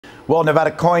Well,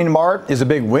 Nevada Coin Mart is a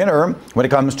big winner when it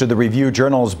comes to the Review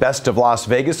Journal's Best of Las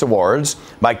Vegas Awards.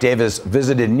 Mike Davis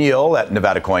visited Neil at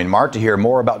Nevada Coin Mart to hear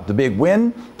more about the big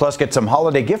win, plus get some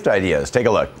holiday gift ideas. Take a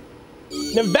look.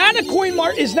 Nevada Coin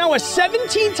Mart is now a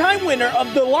 17-time winner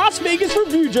of the Las Vegas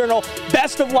Review Journal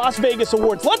Best of Las Vegas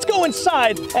Awards. Let's go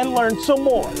inside and learn some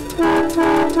more.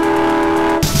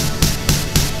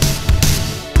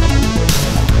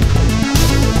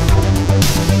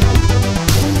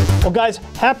 Well, guys,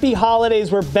 happy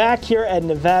holidays. We're back here at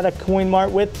Nevada Coin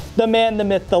Mart with the man, the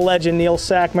myth, the legend, Neil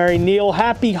Sackmary. Neil,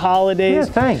 happy holidays.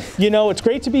 Yeah, thanks. You know, it's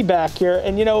great to be back here.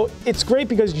 And, you know, it's great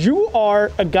because you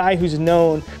are a guy who's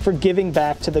known for giving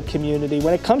back to the community.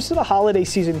 When it comes to the holiday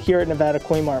season here at Nevada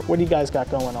Coin Mart, what do you guys got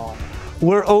going on?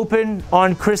 We're open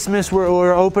on Christmas,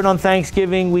 we're open on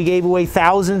Thanksgiving. We gave away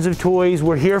thousands of toys.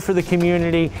 We're here for the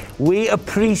community. We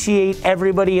appreciate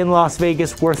everybody in Las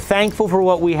Vegas. We're thankful for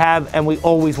what we have, and we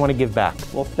always want to give back.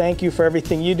 Well, thank you for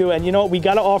everything you do. And you know what, we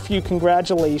got to offer you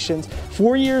congratulations.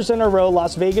 4 years in a row,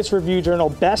 Las Vegas Review Journal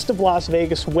Best of Las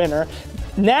Vegas winner.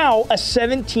 Now a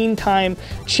 17-time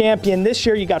champion. This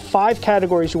year you got 5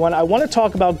 categories you won. I want to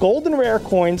talk about gold and rare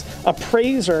coins,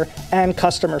 appraiser, and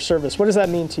customer service. What does that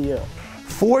mean to you?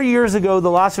 4 years ago, the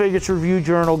Las Vegas Review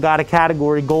Journal got a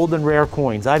category, gold and rare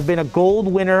coins. I've been a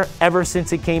gold winner ever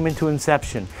since it came into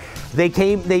inception. They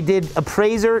did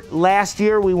appraiser last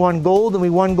year. We won gold, and we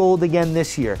won gold again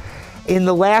this year. In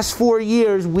the last 4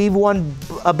 years, we've won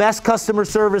a best customer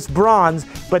service bronze,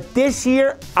 but this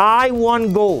year I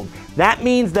won gold. That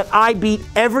means that I beat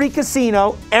every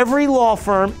casino, every law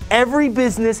firm, every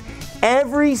business.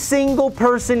 Every single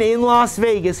person in Las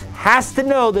Vegas has to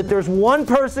know that there's one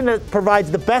person that provides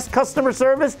the best customer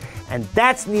service, and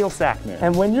that's Neil Sackmary.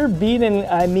 And when you're beating,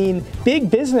 I mean,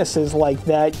 big businesses like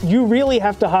that, you really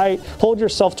have to hold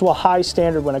yourself to a high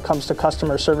standard when it comes to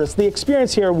customer service. The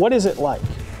experience here, what is it like?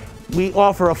 We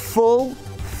offer a full,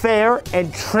 fair,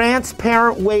 and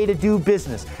transparent way to do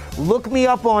business. Look me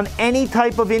up on any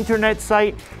type of internet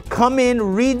site. Come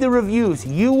in, read the reviews.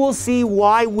 You will see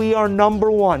why we are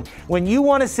 #1. When you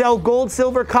want to sell gold,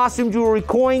 silver, costume jewelry,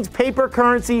 coins, paper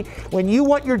currency, when you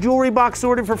want your jewelry box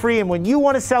sorted for free, and when you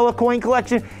want to sell a coin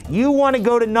collection, you want to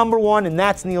go to #1, and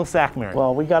that's Neil Sackmary.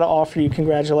 Well, we got to offer you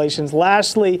congratulations.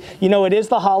 Lastly, you know, it is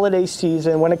the holiday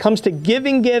season. When it comes to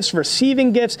giving gifts,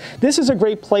 receiving gifts, this is a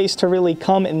great place to really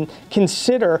come and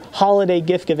consider holiday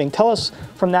gift giving. Tell us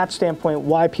from that standpoint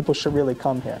why people should really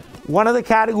come here. One of the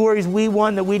categories we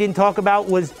won that we didn't talk about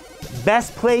was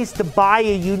best place to buy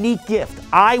a unique gift.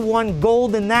 I won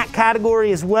gold in that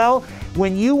category as well.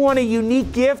 When you want a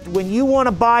unique gift, when you want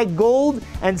to buy gold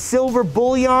and silver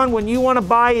bullion, when you want to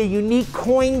buy a unique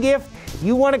coin gift,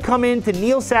 you want to come in to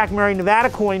Neil Sackmary,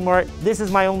 Nevada Coin Mart. This is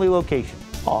my only location.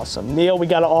 Awesome. Neil, we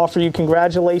got to offer you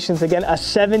congratulations again, a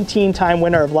 17-time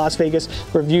winner of Las Vegas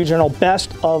Review Journal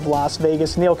Best of Las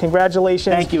Vegas. Neil,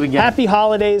 congratulations. Thank you again. Happy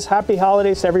holidays. Happy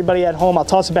holidays to everybody at home. I'll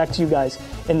toss it back to you guys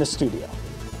in the studio.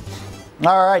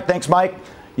 All right, thanks, Mike.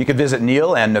 You can visit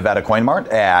Neil and Nevada Coin Mart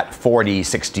at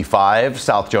 4065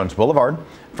 South Jones Boulevard.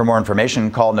 For more information,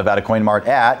 call Nevada Coin Mart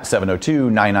at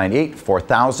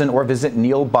 702-998-4000 or visit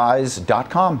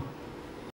neilbuys.com.